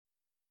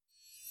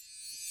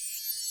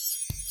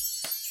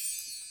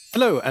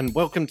Hello and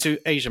welcome to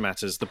Asia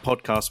Matters, the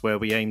podcast where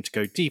we aim to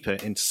go deeper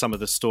into some of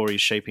the stories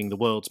shaping the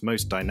world's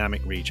most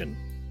dynamic region.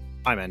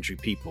 I'm Andrew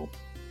People.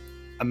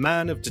 A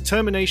man of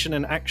determination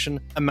and action,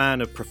 a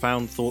man of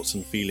profound thoughts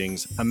and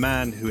feelings, a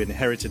man who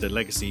inherited a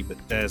legacy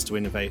but dares to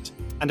innovate,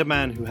 and a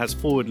man who has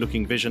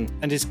forward-looking vision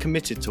and is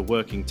committed to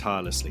working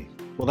tirelessly.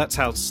 Well, that's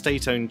how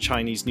state-owned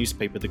Chinese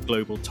newspaper The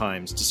Global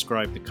Times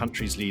described the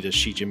country's leader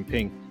Xi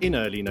Jinping in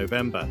early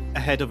November,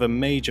 ahead of a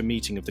major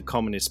meeting of the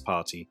Communist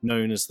Party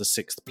known as the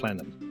Sixth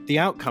Plenum. The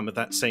outcome of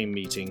that same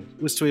meeting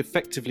was to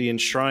effectively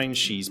enshrine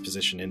Xi's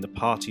position in the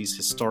party's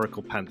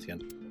historical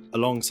pantheon,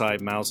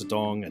 alongside Mao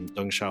Zedong and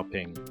Deng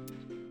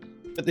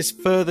Xiaoping. But this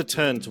further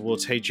turn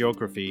towards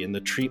hagiography in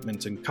the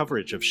treatment and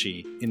coverage of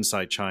Xi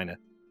inside China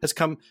has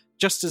come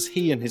just as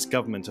he and his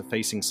government are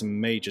facing some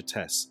major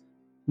tests,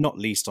 not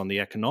least on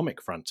the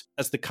economic front,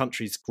 as the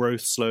country's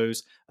growth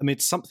slows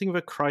amid something of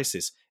a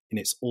crisis in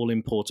its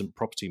all-important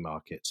property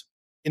market.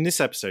 In this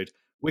episode,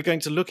 we're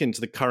going to look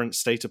into the current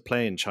state of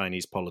play in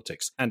Chinese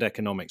politics and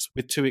economics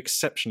with two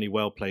exceptionally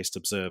well-placed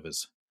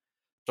observers.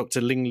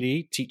 Dr. Ling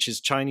Li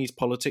teaches Chinese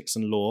politics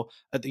and law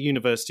at the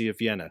University of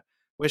Vienna,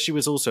 where she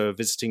was also a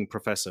visiting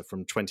professor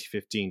from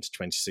 2015 to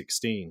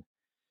 2016.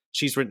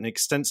 She's written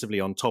extensively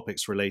on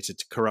topics related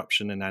to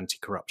corruption and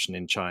anti-corruption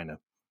in China.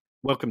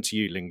 Welcome to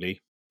you, Ling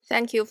Li.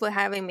 Thank you for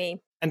having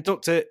me. And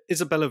Dr.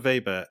 Isabella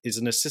Weber is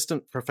an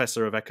assistant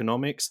professor of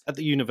economics at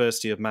the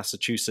University of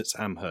Massachusetts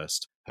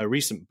Amherst. Her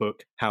recent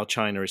book, How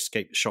China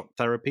Escaped Shock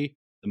Therapy,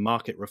 The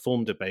Market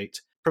Reform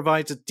Debate,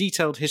 provides a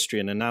detailed history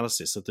and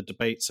analysis of the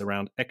debates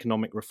around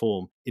economic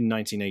reform in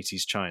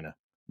 1980s China.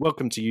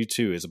 Welcome to you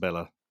too,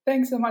 Isabella.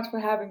 Thanks so much for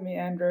having me,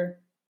 Andrew.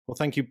 Well,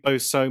 thank you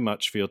both so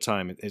much for your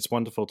time. It's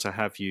wonderful to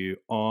have you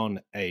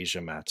on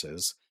Asia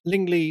Matters.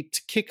 Ling Li,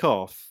 to kick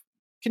off,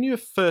 can you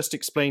first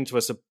explain to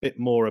us a bit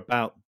more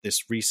about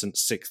this recent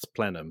Sixth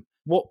Plenum?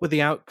 What were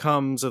the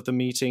outcomes of the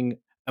meeting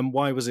and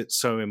why was it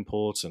so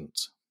important?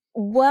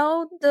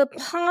 Well, the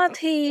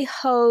party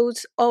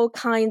holds all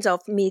kinds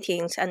of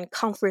meetings and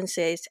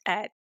conferences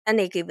at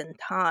any given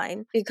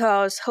time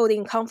because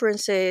holding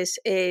conferences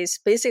is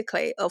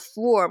basically a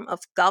form of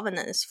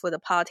governance for the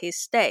party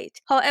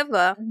state.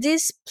 However,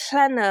 this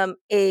plenum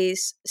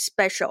is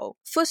special.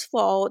 First of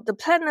all, the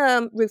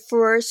plenum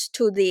refers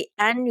to the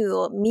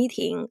annual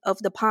meeting of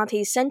the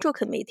party's central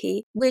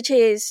committee, which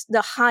is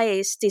the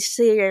highest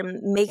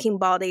decision-making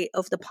body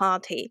of the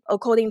party.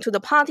 According to the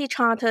party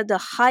charter, the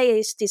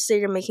highest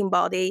decision-making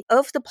body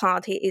of the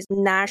party is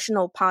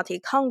National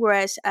Party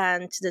Congress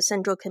and the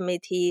central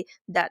committee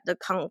that the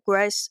Congress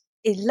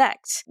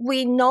elects.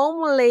 We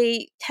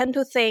normally tend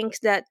to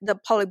think that the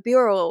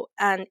Politburo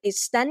and its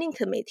standing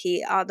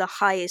committee are the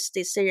highest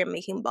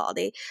decision-making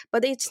body,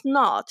 but it's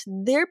not.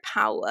 Their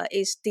power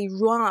is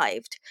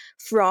derived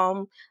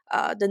from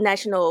the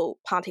National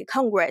Party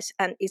Congress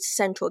and its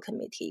central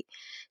committee.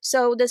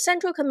 So the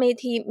central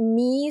committee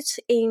meets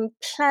in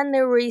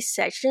plenary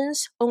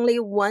sessions only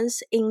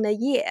once in a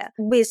year,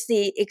 with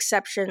the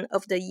exception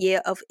of the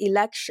year of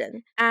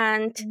election.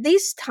 And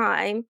this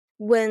time,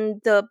 when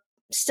the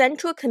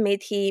Central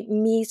Committee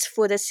meets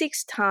for the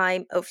sixth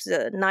time of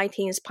the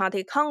 19th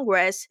Party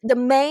Congress, the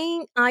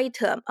main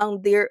item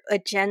on their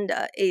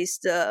agenda is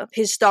the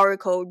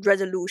historical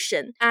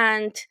resolution.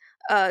 And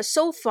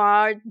so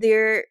far,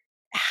 there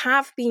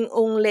have been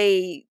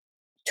only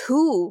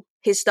two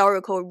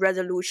historical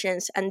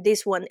resolutions, and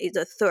this one is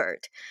the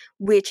third,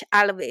 which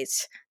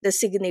elevates the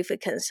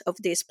significance of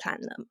this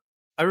plenum.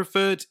 I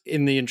referred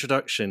in the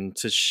introduction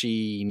to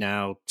Xi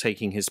now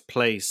taking his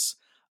place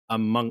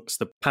amongst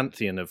the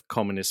pantheon of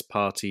Communist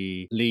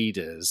Party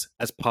leaders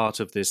as part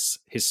of this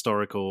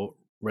historical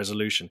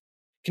resolution.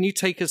 Can you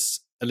take us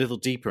a little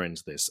deeper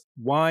into this?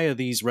 Why are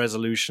these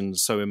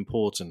resolutions so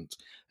important?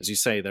 As you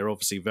say, they're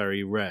obviously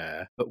very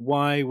rare, but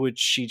why would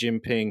Xi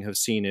Jinping have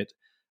seen it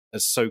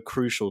as so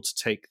crucial to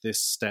take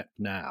this step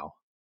now?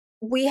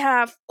 We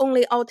have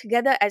only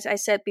altogether, as I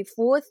said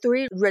before,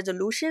 3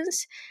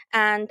 resolutions,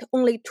 and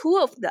only 2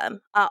 of them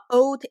are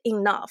old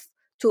enough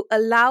to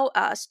allow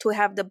us to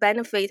have the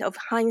benefit of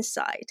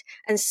hindsight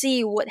and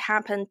see what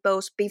happened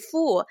both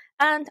before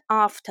and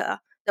after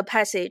the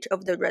passage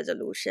of the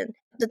resolution.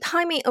 The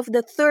timing of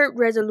the third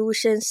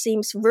resolution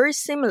seems very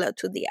similar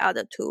to the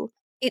other 2.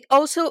 It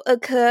also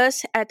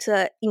occurs at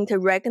an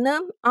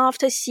interregnum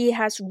after Xi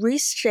has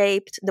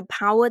reshaped the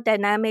power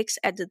dynamics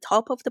at the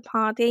top of the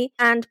party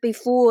and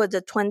before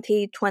the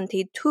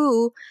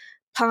 2022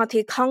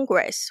 Party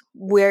Congress,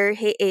 where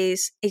he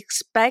is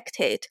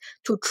expected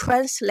to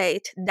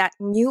translate that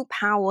new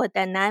power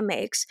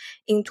dynamics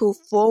into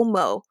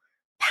formal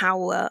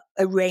power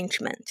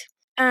arrangement.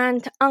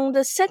 And on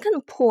the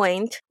second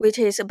point, which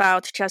is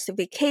about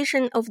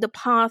justification of the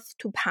path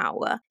to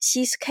power,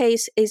 Xi's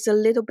case is a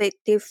little bit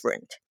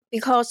different.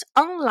 Because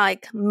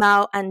unlike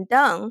Mao and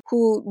Deng,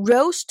 who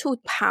rose to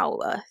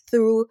power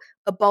through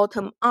a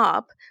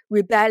bottom-up,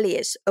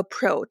 rebellious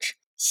approach,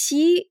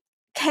 Xi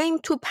came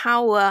to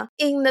power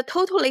in a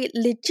totally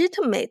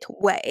legitimate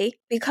way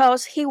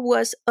because he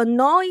was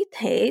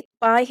anointed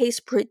by his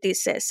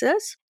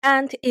predecessors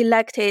and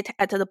elected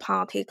at the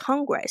party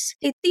congress.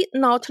 He did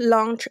not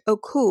launch a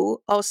coup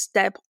or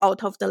step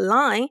out of the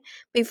line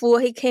before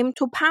he came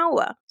to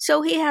power,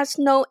 so he has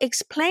no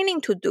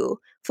explaining to do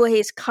for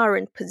his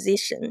current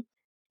position.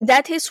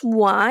 That is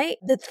why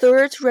the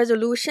third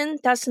resolution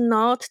does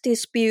not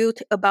dispute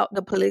about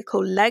the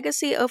political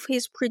legacy of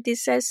his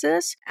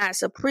predecessors, as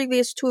the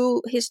previous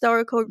two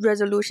historical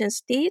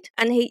resolutions did,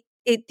 and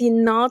it did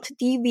not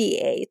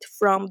deviate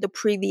from the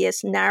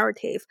previous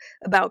narrative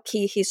about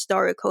key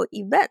historical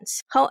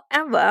events.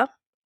 However,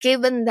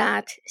 given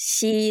that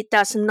Xi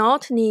does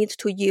not need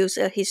to use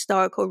a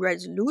historical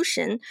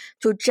resolution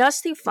to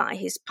justify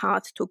his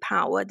path to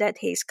power that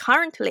he is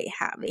currently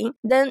having,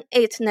 then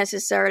it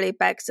necessarily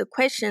begs the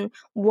question,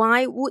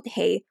 why would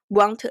he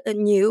want a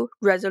new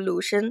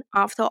resolution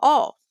after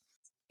all?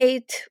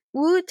 It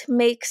would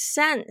make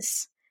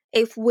sense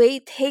if we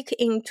take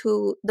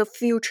into the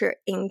future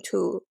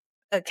into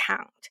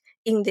account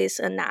in this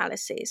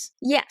analysis.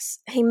 Yes,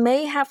 he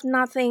may have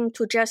nothing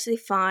to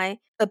justify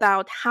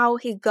about how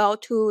he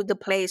got to the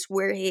place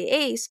where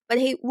he is, but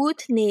he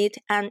would need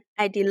an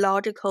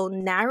ideological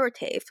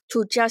narrative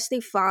to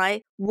justify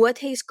what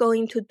he's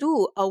going to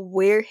do or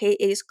where he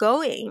is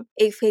going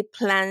if he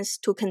plans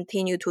to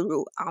continue to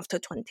rule after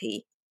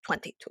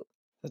 2022.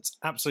 That's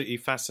absolutely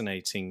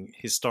fascinating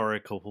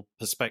historical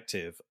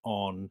perspective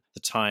on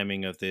the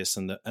timing of this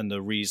and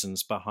the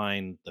reasons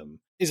behind them.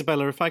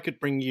 Isabella, if I could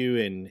bring you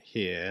in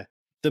here.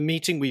 The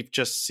meeting we've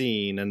just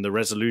seen and the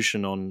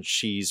resolution on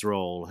Xi's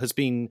role has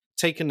been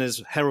taken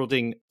as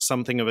heralding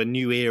something of a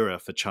new era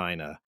for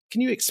China.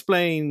 Can you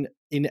explain,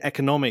 in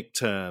economic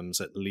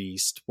terms at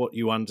least, what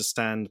you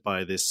understand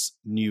by this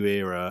new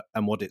era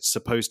and what it's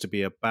supposed to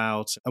be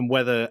about, and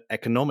whether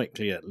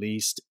economically at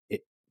least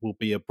it will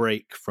be a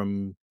break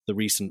from the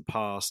recent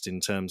past in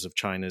terms of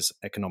China's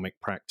economic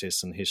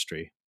practice and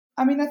history?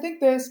 I mean, I think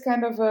there's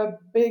kind of a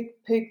big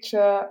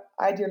picture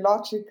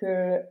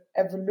ideological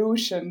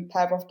evolution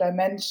type of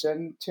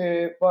dimension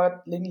to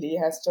what Ling Li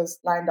has just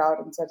lined out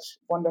in such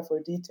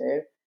wonderful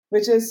detail,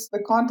 which is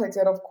the context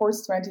that, of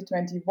course,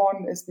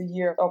 2021 is the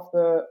year of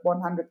the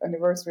 100th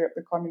anniversary of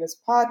the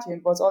Communist Party,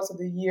 and was also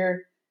the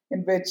year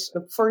in which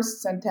the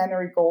first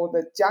centenary goal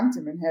that Jiang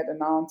Zemin had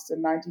announced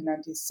in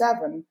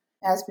 1997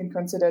 has been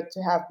considered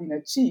to have been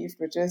achieved,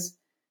 which is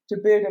to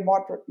build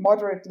a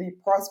moderately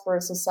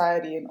prosperous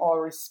society in all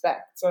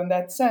respects. So in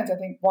that sense, I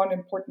think one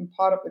important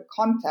part of the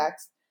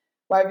context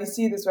why we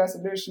see this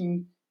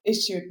resolution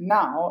issued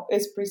now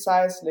is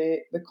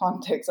precisely the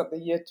context of the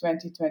year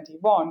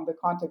 2021, the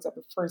context of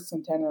the first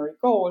centenary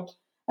goal,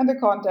 and the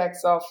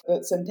context of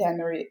the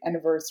centenary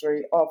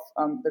anniversary of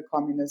the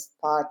Communist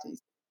Party.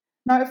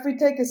 Now, if we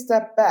take a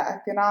step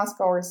back and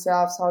ask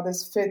ourselves how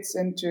this fits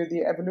into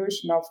the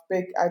evolution of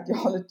big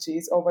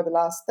ideologies over the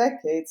last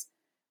decades,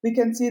 we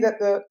can see that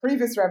the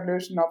previous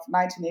revolution of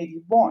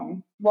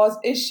 1981 was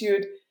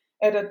issued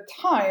at a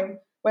time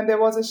when there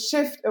was a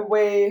shift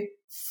away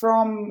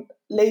from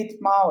late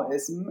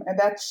Maoism, and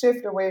that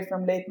shift away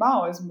from late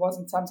Maoism was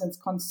in some sense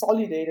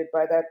consolidated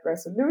by that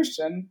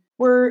resolution,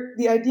 where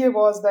the idea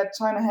was that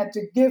China had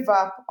to give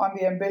up on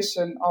the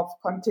ambition of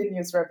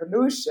continuous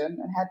revolution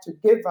and had to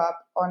give up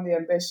on the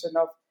ambition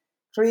of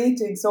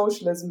creating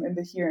socialism in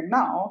the here and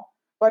now,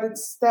 but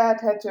instead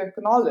had to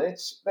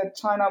acknowledge that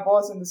China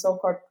was in the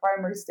so-called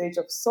primary stage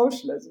of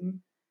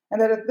socialism, and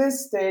that at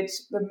this stage,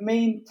 the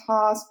main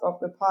task of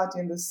the party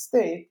and the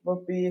state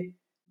would be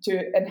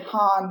to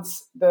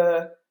enhance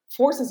the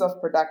forces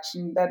of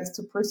production, that is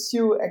to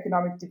pursue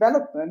economic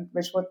development,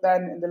 which would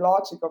then, in the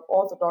logic of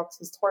orthodox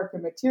historical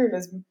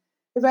materialism,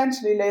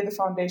 eventually lay the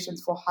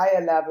foundations for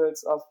higher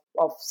levels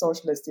of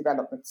socialist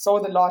development. So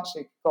the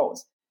logic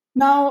goes.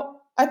 Now,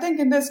 I think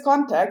in this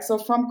context, so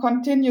from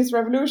continuous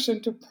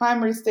revolution to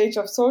primary stage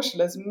of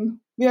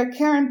socialism, we are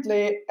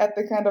currently at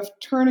the kind of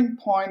turning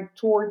point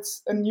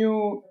towards a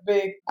new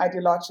big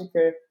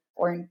ideological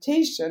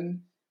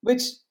orientation,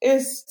 which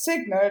is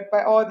signaled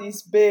by all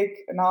these big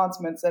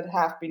announcements that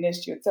have been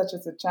issued, such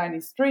as the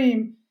Chinese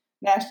Dream,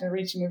 national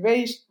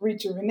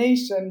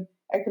rejuvenation,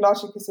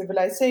 ecological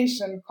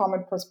civilization,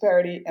 common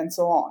prosperity, and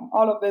so on.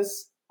 All of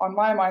this, on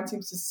my mind,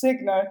 seems to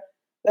signal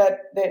that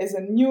there is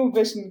a new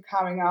vision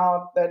coming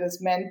out that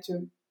is meant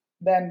to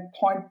then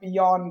point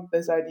beyond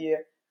this idea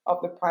of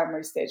the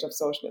primary stage of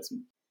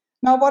socialism.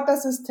 Now, what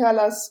does this tell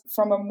us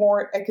from a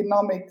more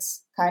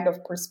economics kind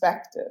of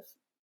perspective?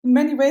 In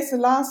many ways, the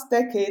last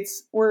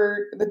decades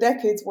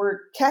where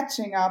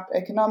catching up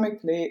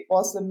economically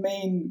was the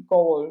main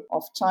goal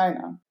of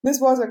China. This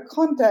was a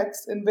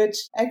context in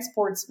which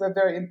exports were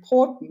very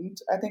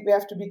important. I think we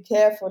have to be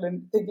careful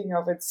in thinking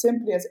of it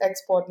simply as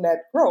export-led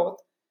growth,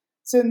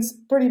 since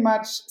pretty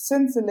much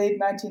since the late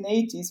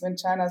 1980s, when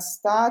China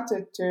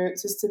started to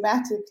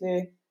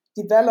systematically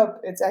develop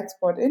its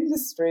export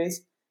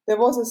industries, there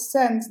was a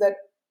sense that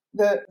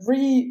the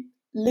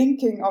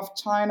linking of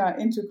China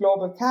into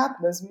global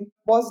capitalism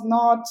was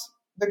not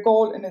the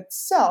goal in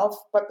itself,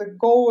 but the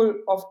goal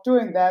of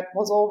doing that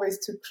was always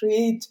to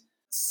create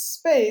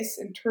space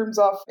in terms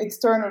of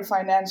external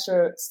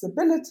financial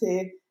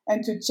stability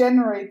and to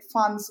generate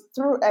funds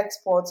through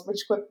exports,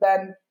 which could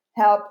then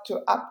help to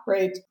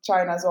upgrade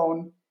China's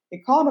own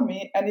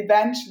economy and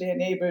eventually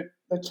enable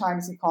the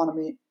Chinese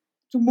economy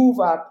to move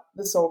up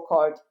the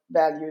so-called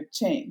value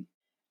chain.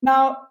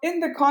 Now,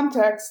 in the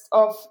context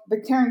of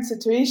the current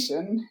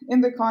situation, in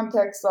the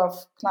context of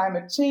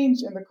climate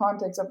change, in the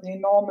context of the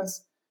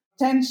enormous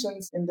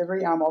tensions in the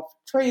realm of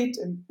trade,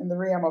 in the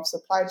realm of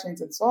supply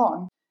chains and so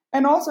on,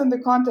 and also in the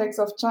context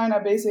of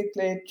China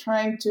basically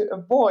trying to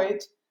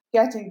avoid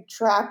getting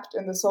trapped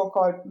in the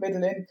so-called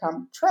middle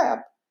income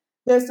trap,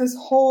 there's this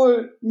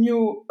whole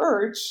new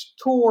urge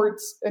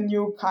towards a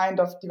new kind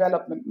of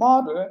development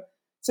model,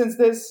 since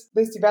this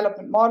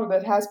development model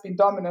that has been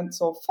dominant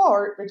so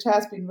far, which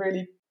has been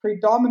really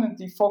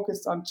predominantly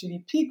focused on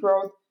GDP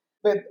growth,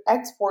 with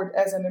export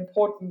as an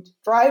important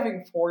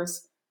driving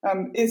force,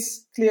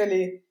 is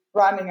clearly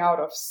running out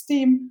of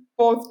steam,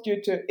 both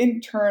due to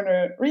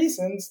internal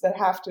reasons that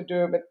have to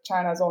do with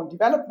China's own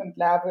development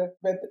level,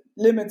 with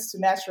limits to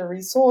natural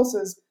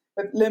resources,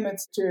 with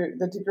limits to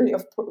the degree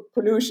of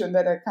pollution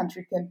that a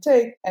country can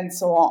take, and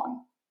so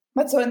on.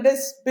 But so in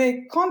this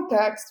big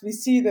context, we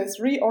see this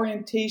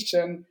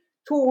reorientation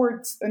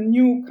towards a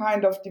new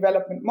kind of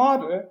development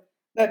model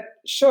that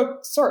should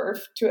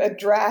serve to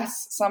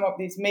address some of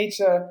these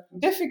major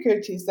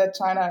difficulties that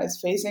China is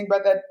facing,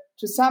 but that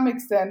to some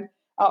extent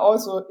are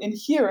also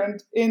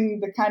inherent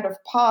in the kind of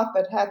path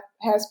that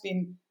has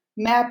been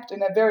mapped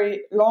in a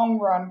very long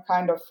run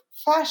kind of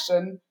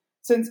fashion,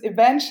 since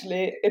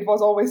eventually it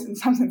was always in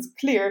some sense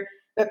clear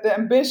that the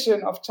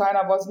ambition of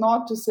China was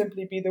not to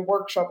simply be the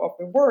workshop of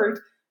the world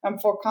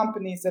for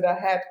companies that are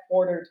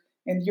headquartered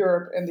in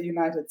Europe and the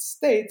United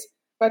States,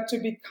 but to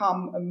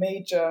become a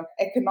major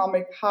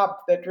economic hub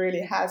that really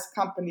has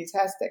companies,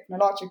 has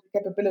technological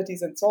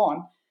capabilities and so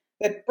on,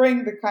 that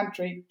bring the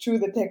country to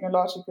the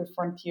technological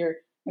frontier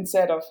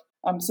instead of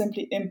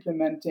simply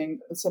implementing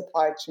the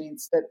supply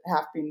chains that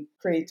have been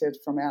created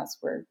from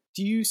elsewhere.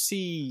 Do you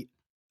see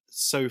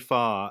so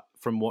far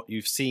from what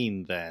you've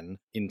seen then,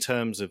 in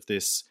terms of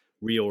this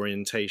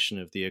reorientation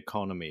of the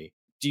economy,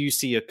 do you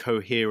see a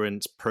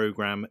coherent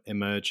program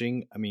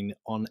emerging? I mean,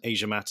 on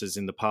Asia Matters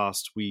in the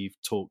past, we've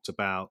talked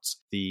about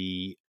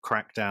the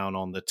crackdown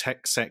on the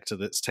tech sector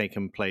that's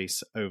taken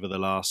place over the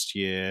last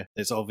year.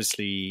 There's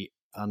obviously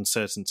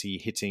uncertainty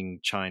hitting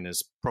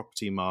China's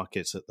property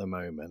market at the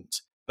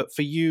moment. But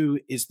for you,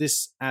 is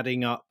this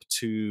adding up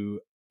to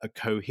a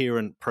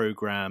coherent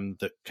program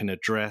that can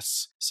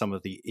address some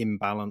of the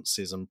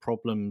imbalances and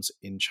problems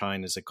in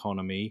China's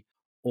economy?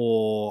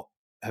 Or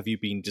have you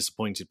been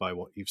disappointed by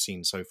what you've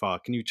seen so far?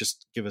 Can you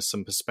just give us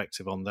some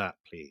perspective on that,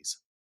 please?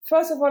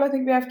 First of all, I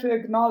think we have to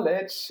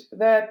acknowledge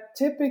that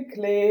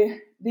typically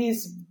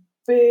these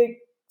big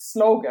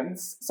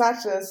slogans,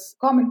 such as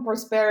common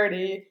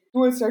prosperity,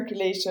 dual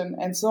circulation,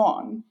 and so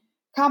on,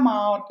 come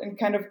out and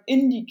kind of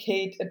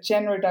indicate a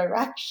general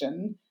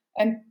direction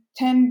and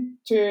tend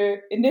to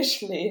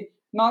initially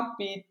not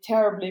be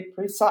terribly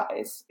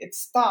precise. It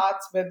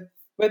starts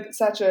with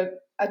such an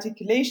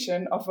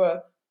articulation of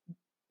a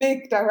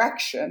big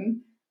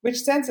direction, which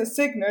sends a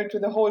signal to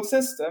the whole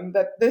system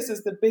that this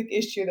is the big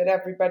issue that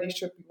everybody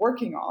should be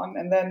working on.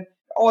 And then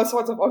all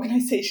sorts of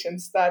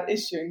organizations start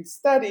issuing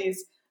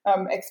studies.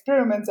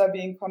 Experiments are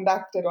being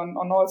conducted on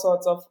all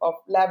sorts of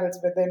levels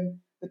within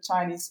the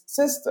Chinese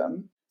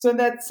system. So in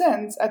that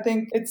sense, I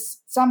think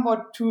it's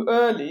somewhat too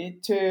early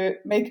to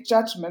make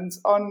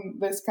judgments on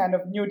this kind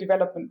of new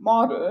development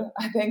model.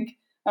 I think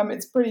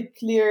it's pretty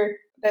clear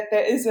that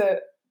there is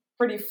a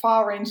pretty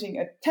far-ranging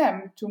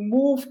attempt to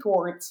move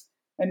towards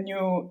a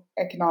new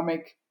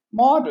economic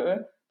model.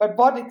 But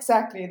what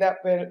exactly that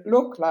will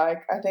look like,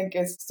 I think,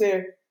 is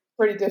still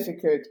pretty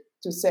difficult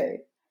to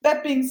say.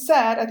 That being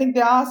said, I think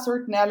there are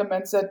certain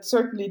elements that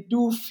certainly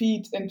do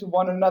feed into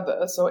one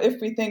another. So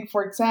if we think,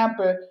 for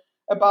example,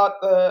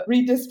 about the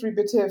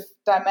redistributive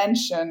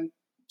dimension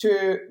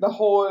to the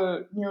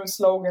whole new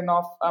slogan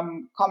of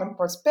common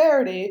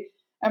prosperity,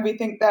 and we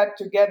think that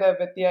together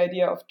with the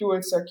idea of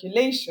dual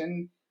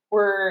circulation,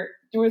 where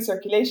dual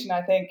circulation,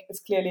 I think, is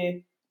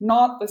clearly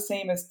not the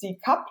same as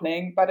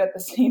decoupling, but at the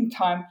same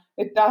time,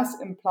 it does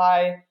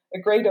imply a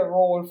greater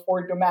role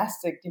for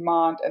domestic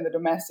demand and the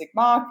domestic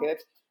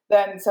market,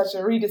 then such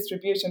a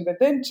redistribution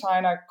within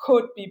China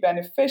could be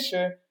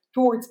beneficial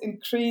towards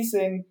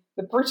increasing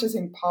the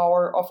purchasing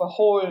power of a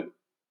whole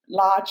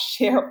large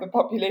share of the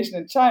population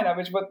in China,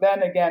 which would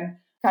then again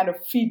kind of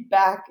feed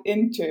back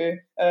into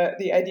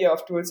the idea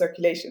of dual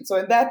circulation. So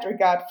in that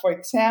regard, for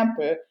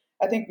example,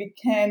 I think we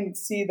can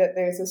see that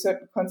there's a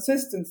certain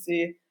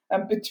consistency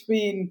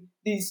between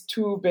these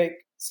two big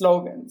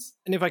slogans.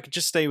 And if I could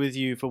just stay with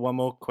you for one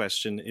more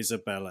question,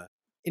 Isabella.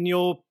 In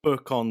your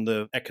book on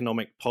the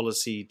economic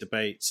policy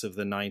debates of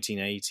the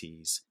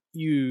 1980s,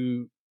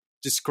 you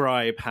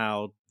describe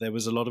how there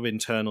was a lot of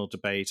internal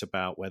debate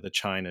about whether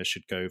China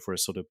should go for a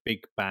sort of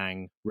big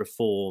bang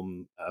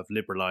reform of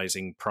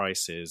liberalizing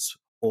prices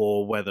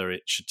or whether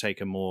it should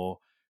take a more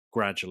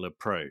gradual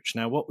approach.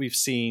 Now, what we've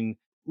seen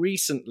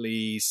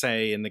recently,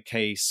 say in the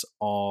case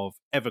of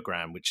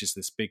Evergrande, which is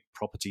this big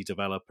property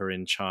developer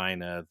in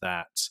China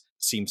that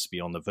seems to be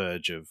on the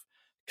verge of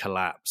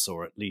collapse,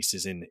 or at least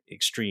is in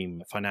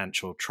extreme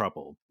financial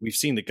trouble. We've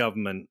seen the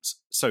government,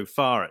 so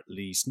far at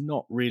least,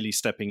 not really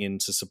stepping in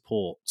to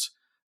support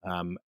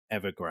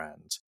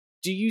Evergrande.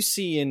 Do you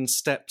see in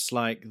steps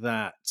like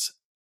that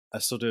a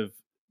sort of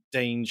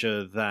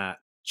danger that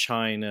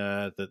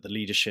China, that the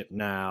leadership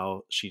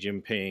now, Xi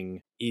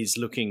Jinping, is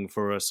looking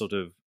for a sort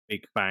of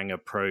big bang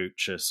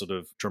approach, a sort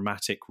of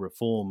dramatic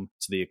reform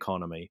to the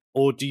economy?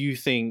 Or do you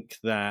think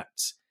that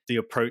the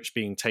approach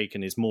being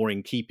taken is more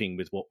in keeping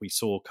with what we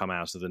saw come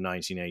out of the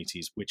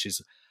 1980s, which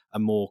is a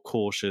more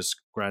cautious,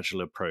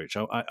 gradual approach?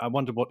 I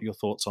wonder what your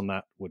thoughts on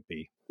that would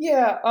be.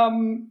 Yeah,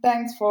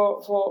 thanks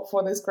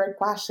for this great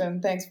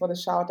question. Thanks for the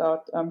shout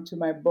out to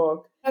my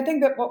book. I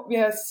think that what we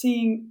are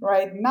seeing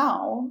right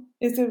now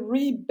is a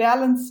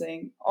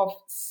rebalancing of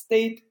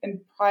state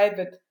and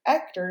private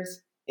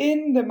actors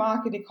in the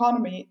market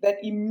economy that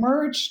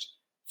emerged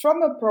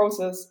from a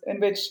process in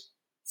which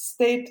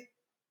state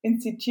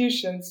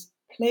institutions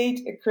played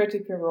a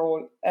critical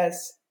role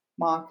as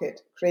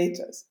market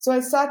creators. So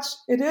as such,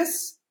 it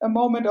is a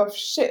moment of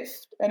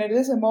shift and it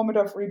is a moment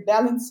of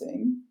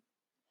rebalancing,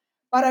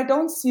 but I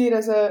don't see it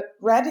as a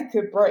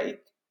radical break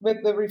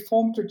with the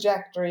reform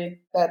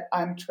trajectory that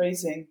I'm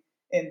tracing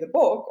in the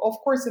book. Of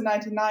course, the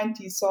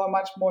 1990s saw a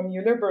much more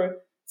neoliberal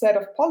set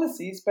of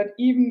policies, but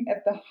even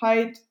at the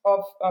height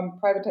of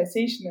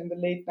privatization in the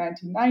late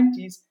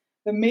 1990s,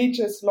 the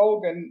major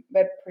slogan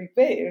that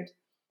prevailed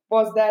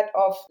was that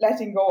of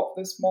letting go of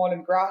the small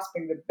and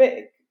grasping the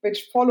big,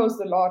 which follows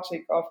the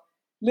logic of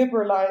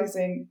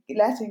liberalizing,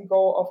 letting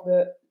go of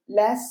the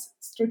less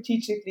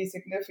strategically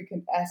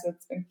significant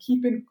assets and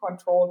keeping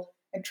control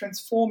and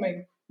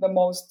transforming the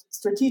most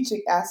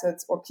strategic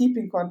assets or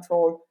keeping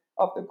control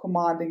of the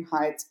commanding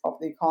heights of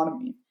the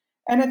economy.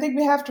 And I think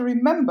we have to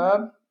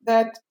remember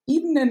that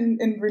even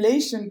in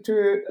relation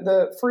to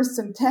the first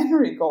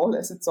centenary goal,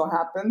 as it so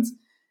happens,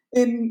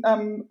 in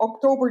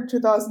October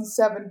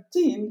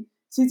 2017,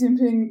 Xi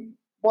Jinping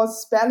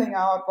was spelling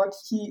out what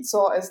he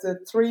saw as the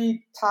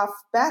three tough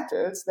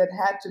battles that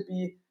had to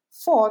be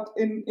fought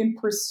in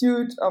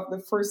pursuit of the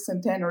first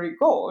centenary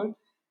goal.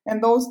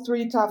 And those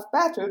three tough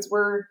battles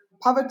were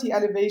poverty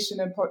alleviation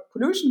and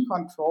pollution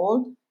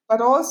control, but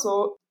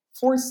also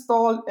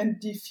forestall and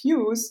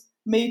diffuse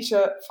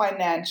major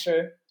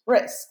financial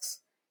risks.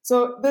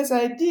 So this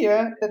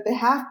idea that there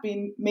have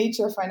been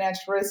major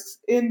financial risks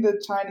in the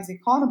Chinese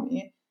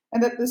economy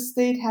and that the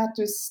state had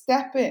to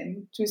step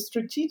in to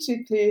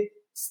strategically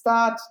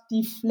start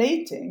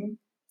deflating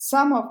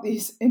some of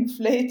these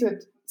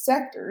inflated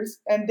sectors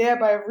and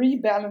thereby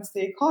rebalance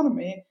the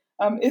economy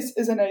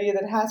is an idea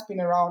that has been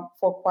around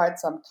for quite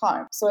some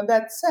time. So in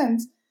that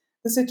sense,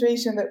 the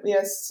situation that we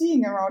are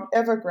seeing around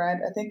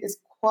Evergrande, I think, is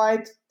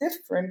quite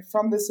different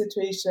from the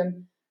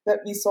situation that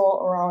we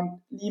saw around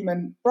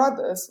Lehman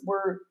Brothers,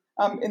 where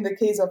in the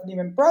case of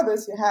Lehman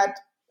Brothers, you had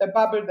a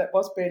bubble that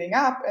was building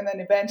up, and then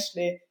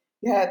eventually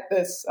you had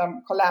this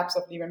collapse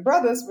of Lehman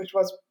Brothers, which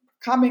was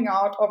coming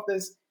out of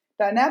this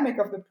dynamic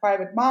of the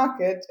private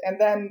market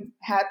and then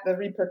had the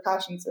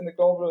repercussions in the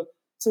global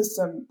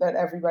system that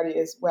everybody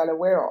is well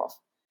aware of.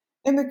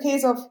 In the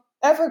case of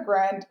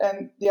Evergrande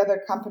and the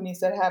other companies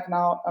that have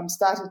now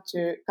started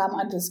to come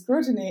under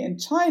scrutiny in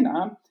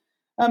China,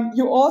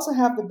 you also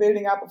have the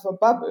building up of a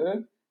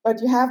bubble,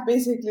 but you have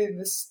basically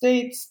the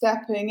state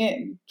stepping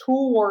in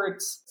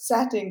towards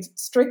setting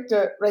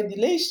stricter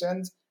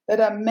regulations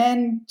that are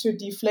meant to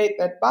deflate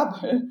that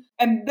bubble.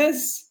 And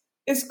this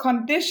is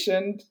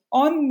conditioned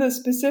on the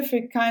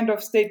specific kind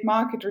of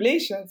state-market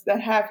relations that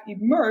have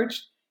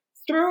emerged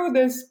through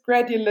this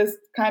gradualist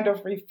kind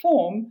of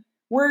reform,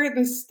 where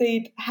the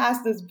state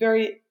has this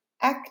very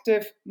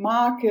active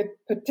market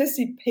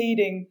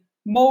participating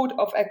mode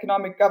of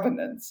economic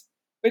governance,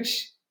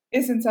 which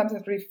is in some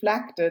sense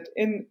reflected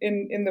in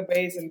the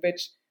ways in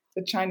which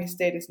the Chinese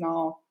state is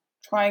now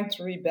trying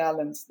to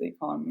rebalance the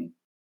economy.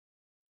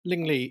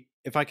 Ling Li,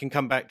 if I can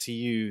come back to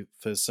you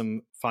for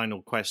some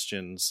final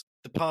questions.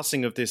 The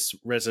passing of this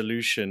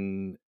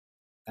resolution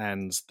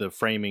and the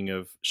framing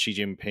of Xi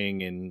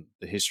Jinping in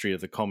the history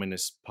of the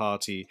Communist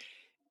Party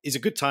is a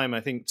good time, I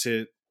think,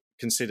 to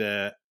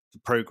consider the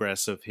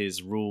progress of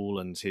his rule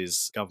and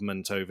his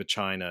government over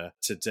China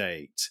to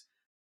date.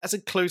 As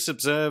a close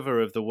observer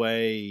of the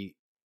way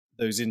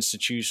those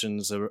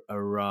institutions are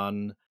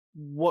run,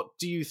 what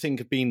do you think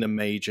have been the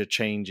major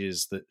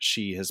changes that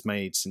Xi has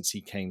made since he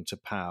came to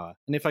power?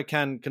 And if I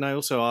can I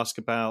also ask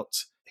about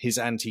his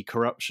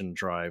anti-corruption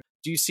drive?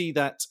 Do you see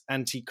that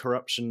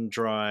anti-corruption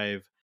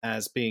drive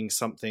as being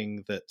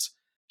something that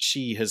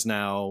Xi has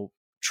now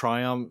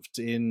triumphed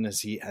in?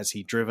 Has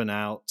he driven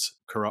out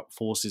corrupt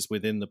forces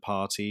within the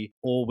party?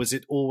 Or was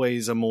it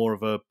always a more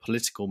of a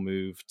political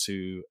move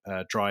to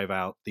drive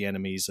out the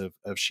enemies of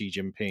Xi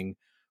Jinping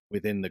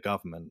within the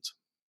government?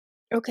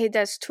 Okay,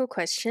 that's two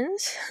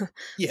questions.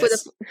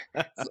 Yes.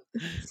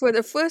 For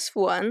the first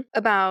one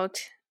about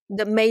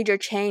the major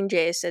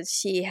changes that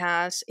Xi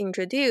has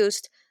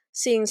introduced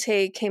since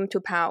he came to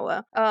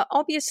power.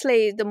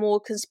 Obviously, the more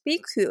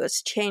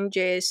conspicuous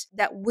changes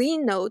that we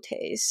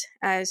notice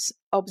as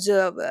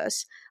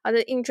observers are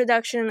the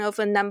introduction of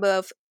a number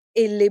of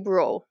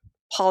illiberal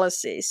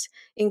policies,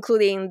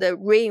 including the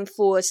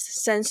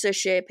reinforced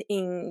censorship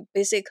in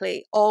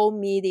basically all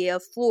media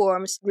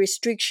forms,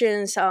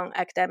 restrictions on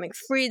academic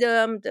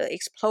freedom, the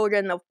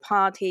explosion of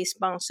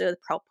party-sponsored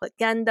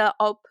propaganda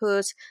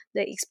outputs,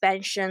 the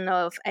expansion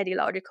of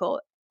ideological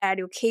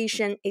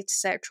education,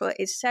 etc.,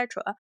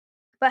 etc.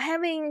 But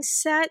having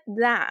said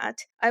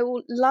that, I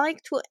would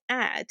like to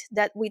add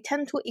that we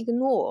tend to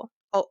ignore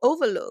or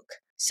overlook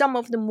some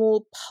of the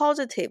more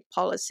positive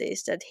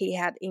policies that he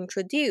had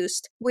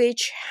introduced,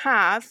 which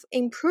have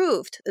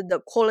improved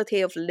the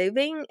quality of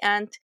living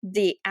and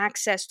the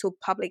access to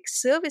public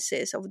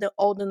services of the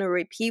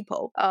ordinary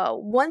people.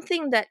 One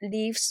thing that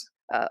leaves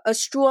a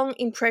strong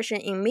impression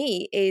in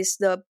me is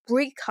the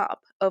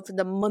breakup of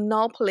the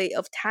monopoly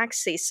of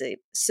taxi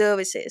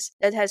services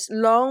that has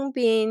long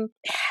been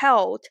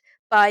held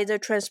by the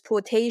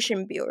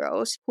transportation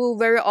bureaus, who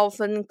very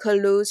often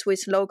collude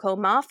with local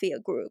mafia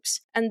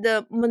groups. And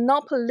the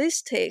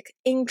monopolistic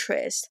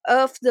interest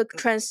of the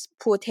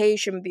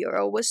transportation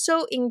bureau was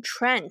so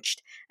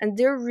entrenched, and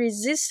their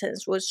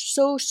resistance was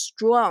so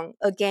strong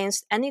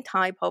against any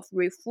type of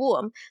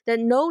reform that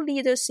no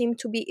leader seemed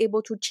to be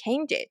able to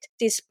change it,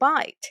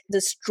 despite the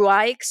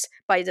strikes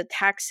by the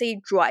taxi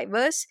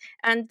drivers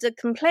and the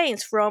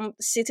complaints from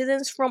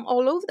citizens from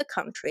all over the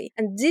country.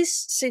 And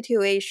this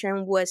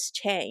situation was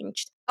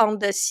changed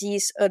under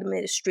Xi's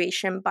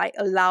administration by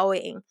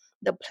allowing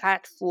the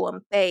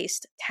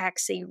platform-based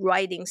taxi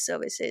riding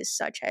services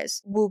such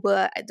as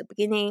Uber at the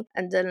beginning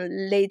and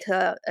then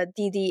later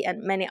Didi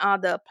and many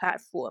other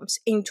platforms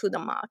into the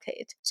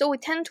market. So we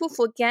tend to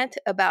forget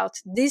about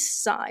this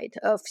side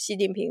of Xi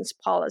Jinping's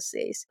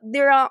policies.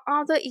 There are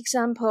other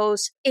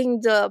examples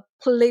in the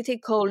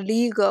political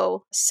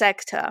legal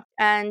sector.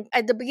 And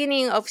at the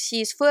beginning of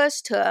Xi's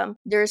first term,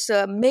 there's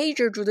a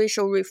major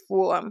judicial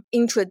reform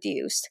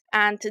introduced.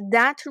 And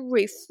that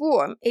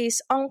reform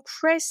is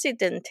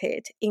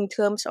unprecedented in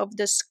terms of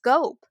the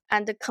scope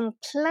and the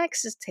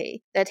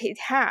complexity that it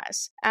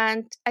has.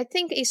 And I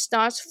think it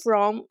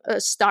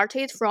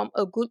started from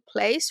a good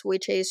place,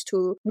 which is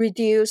to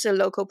reduce the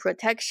local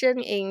protection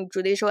in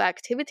judicial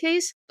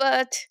activities.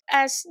 But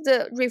as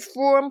the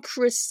reform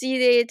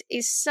proceeded,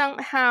 it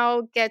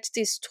somehow gets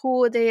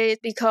distorted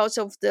because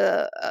of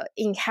the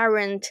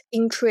inherent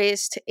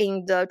interest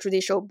in the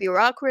judicial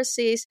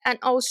bureaucracies and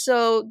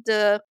also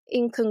the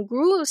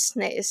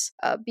incongruousness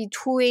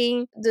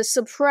between the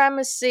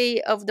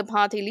supremacy of the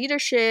party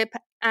leadership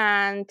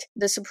and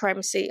the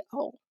supremacy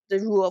of the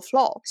rule of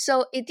law.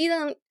 So it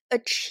didn't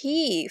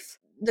achieve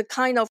the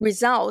kind of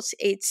results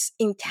it's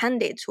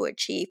intended to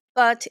achieve,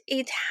 but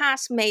it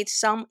has made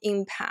some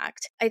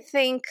impact. I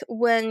think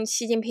when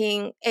Xi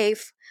Jinping,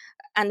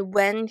 and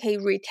when he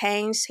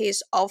retains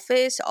his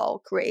office or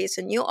creates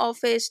a new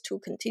office to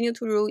continue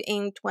to rule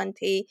in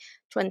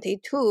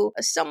 2022,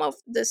 some of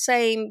the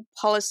same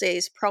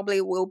policies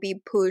probably will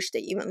be pushed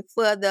even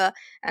further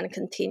and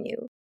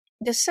continue.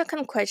 The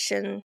second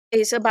question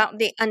is about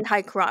the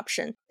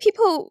anti-corruption.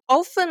 People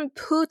often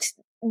put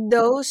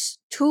those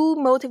two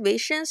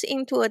motivations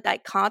into a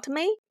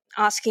dichotomy,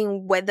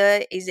 asking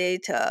whether is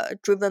it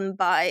driven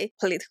by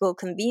political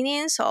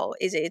convenience or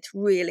is it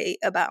really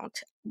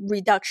about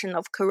reduction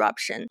of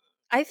corruption.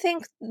 I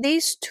think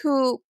these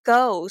two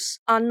goals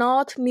are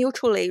not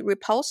mutually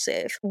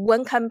repulsive.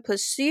 One can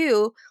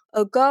pursue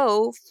a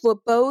goal for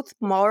both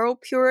moral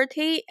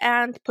purity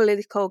and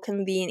political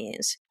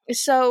convenience.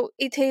 So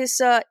it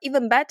is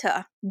even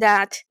better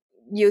that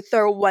you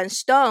throw one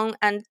stone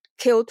and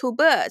kill two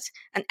birds.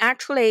 And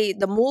actually,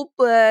 the more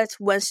birds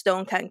one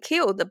stone can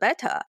kill, the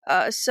better.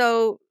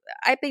 So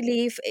I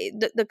believe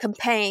the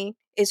campaign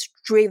is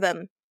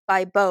driven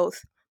by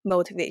both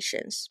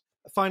motivations.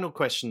 A final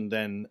question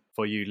then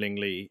for you, Ling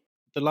Li.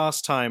 The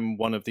last time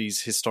one of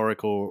these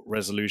historical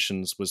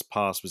resolutions was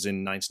passed was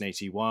in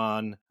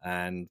 1981,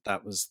 and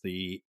that was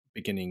the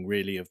beginning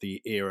really of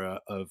the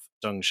era of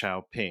Deng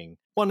Xiaoping.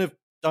 One of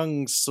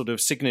Deng's sort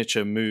of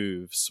signature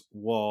moves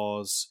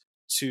was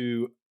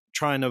to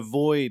try and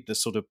avoid the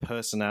sort of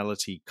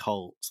personality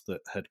cult that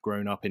had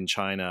grown up in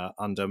China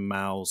under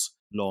Mao's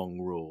long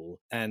rule.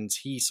 And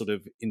he sort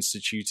of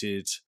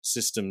instituted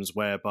systems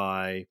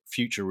whereby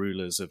future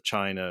rulers of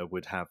China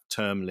would have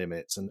term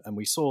limits. And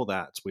we saw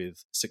that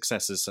with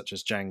successors such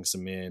as Jiang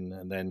Zemin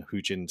and then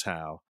Hu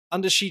Jintao.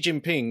 Under Xi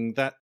Jinping,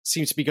 that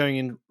seems to be going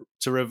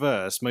into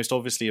reverse. Most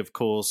obviously, of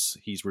course,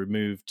 he's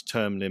removed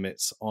term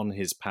limits on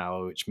his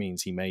power, which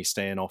means he may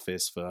stay in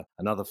office for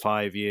another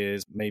 5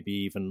 years, maybe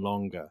even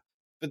longer.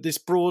 But this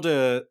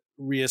broader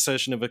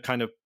reassertion of a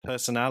kind of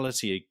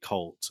personality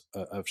cult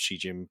of Xi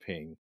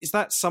Jinping, is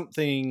that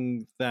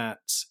something that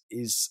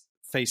is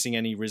facing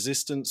any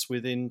resistance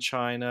within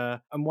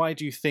China? And why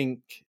do you think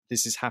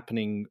this is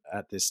happening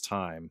at this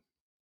time?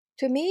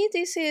 To me,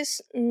 this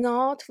is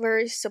not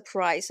very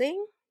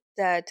surprising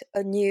that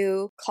a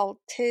new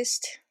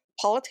cultist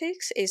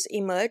politics is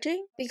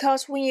emerging,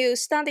 because when you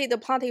study the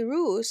party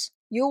rules,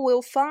 you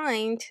will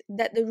find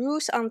that the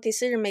rules on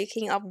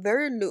decision-making are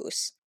very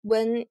loose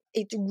when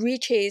it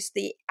reaches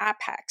the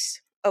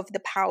apex of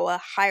the power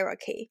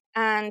hierarchy.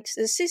 And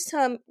the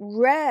system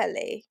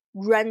rarely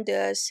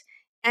renders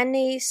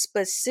any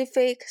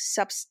specific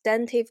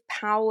substantive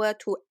power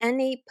to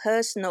any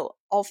personal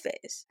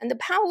office. And the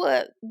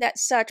power that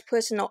such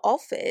personal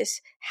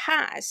office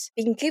has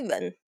been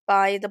given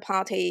by the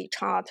party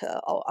charter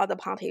or other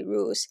party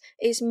rules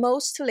is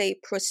mostly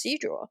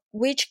procedural,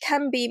 which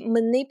can be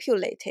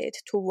manipulated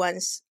to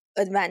one's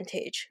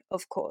advantage,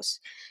 of course.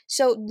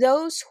 So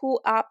those who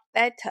are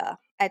better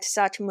at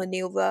such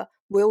maneuver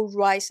will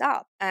rise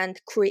up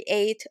and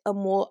create a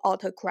more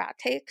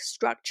autocratic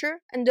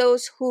structure, and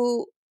those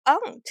who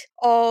aren't,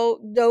 or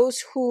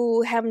those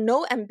who have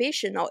no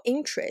ambition or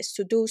interest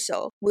to do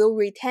so, will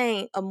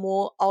retain a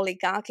more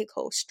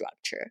oligarchical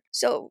structure.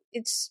 So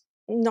it's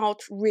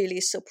not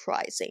really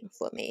surprising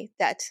for me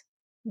that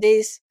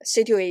this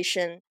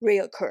situation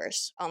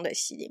reoccurs under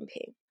Xi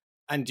Jinping.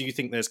 And do you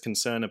think there's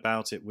concern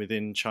about it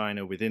within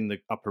China, within the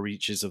upper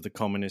reaches of the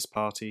Communist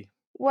Party?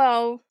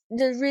 Well,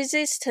 the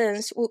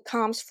resistance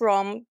comes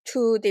from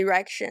two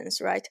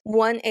directions, right?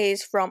 One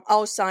is from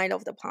outside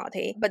of the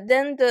party, but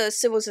then the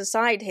civil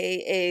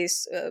society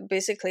is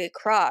basically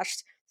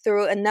crushed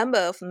through a number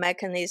of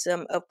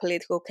mechanisms of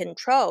political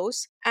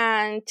controls.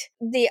 And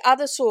the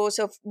other source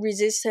of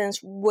resistance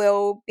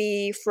will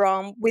be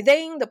from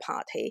within the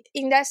party.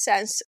 In that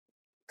sense,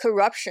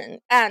 corruption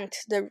and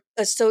the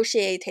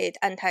associated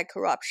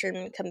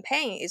anti-corruption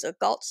campaign is a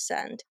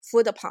godsend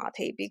for the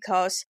party,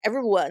 because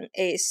everyone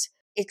is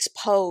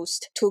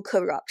exposed to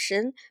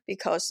corruption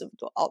because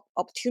the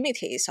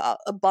opportunities are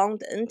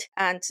abundant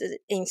and the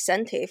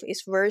incentive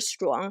is very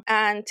strong,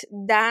 and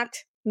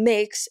that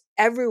makes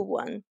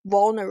everyone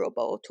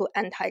vulnerable to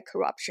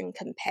anti-corruption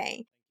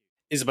campaign.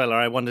 Isabella,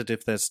 I wondered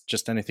if there's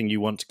just anything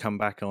you want to come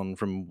back on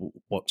from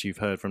what you've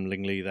heard from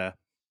Ling Li there.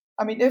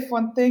 I mean, if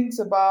one thinks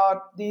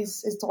about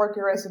these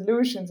historical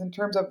resolutions in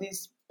terms of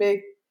these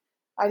big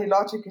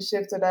ideological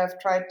shifts that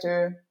I've tried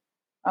to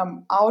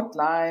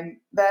outline,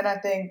 then I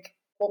think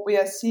what we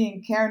are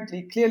seeing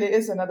currently clearly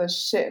is another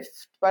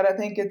shift, but I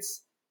think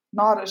it's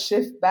not a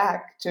shift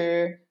back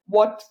to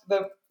what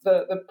the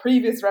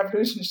previous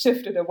revolution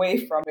shifted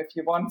away from, if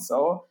you want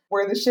so,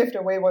 where the shift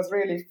away was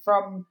really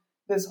from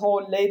this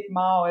whole late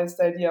Maoist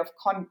idea of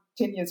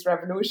continuous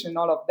revolution and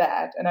all of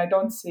that, and I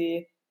don't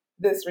see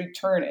this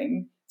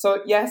returning.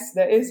 So yes,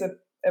 there is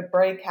a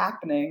break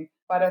happening,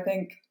 but I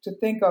think to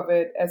think of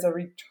it as a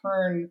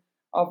return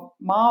of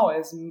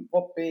Maoism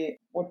would be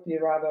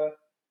rather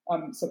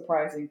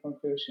surprising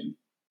conclusion.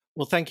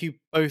 Well, thank you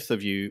both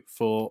of you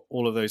for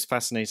all of those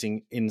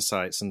fascinating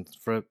insights and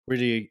for a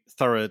really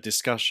thorough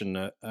discussion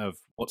of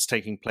what's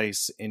taking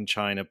place in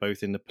China,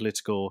 both in the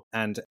political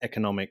and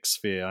economic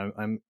sphere.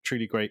 I'm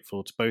truly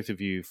grateful to both of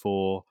you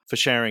for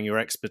sharing your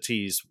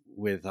expertise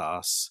with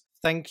us.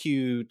 Thank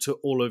you to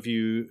all of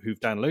you who've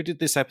downloaded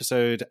this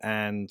episode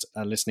and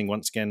are listening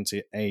once again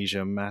to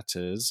Asia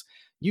Matters.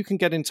 You can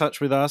get in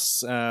touch with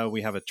us.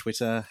 We have a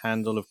Twitter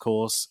handle, of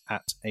course,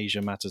 at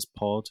Asia Matters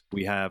Pod.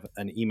 We have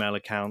an email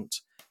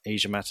account,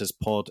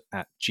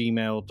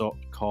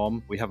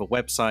 asiamatterspod@gmail.com. We have a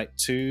website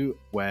too,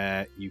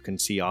 where you can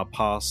see our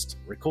past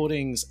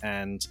recordings,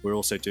 and we're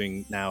also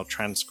doing now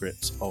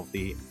transcripts of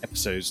the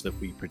episodes that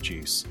we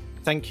produce.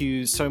 Thank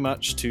you so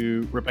much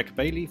to Rebecca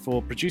Bailey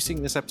for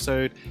producing this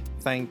episode.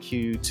 Thank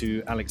you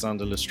to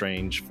Alexander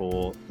Lestrange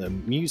for the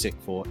music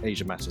for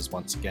Asia Matters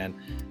once again.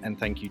 And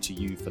thank you to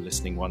you for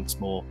listening once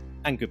more.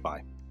 And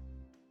goodbye.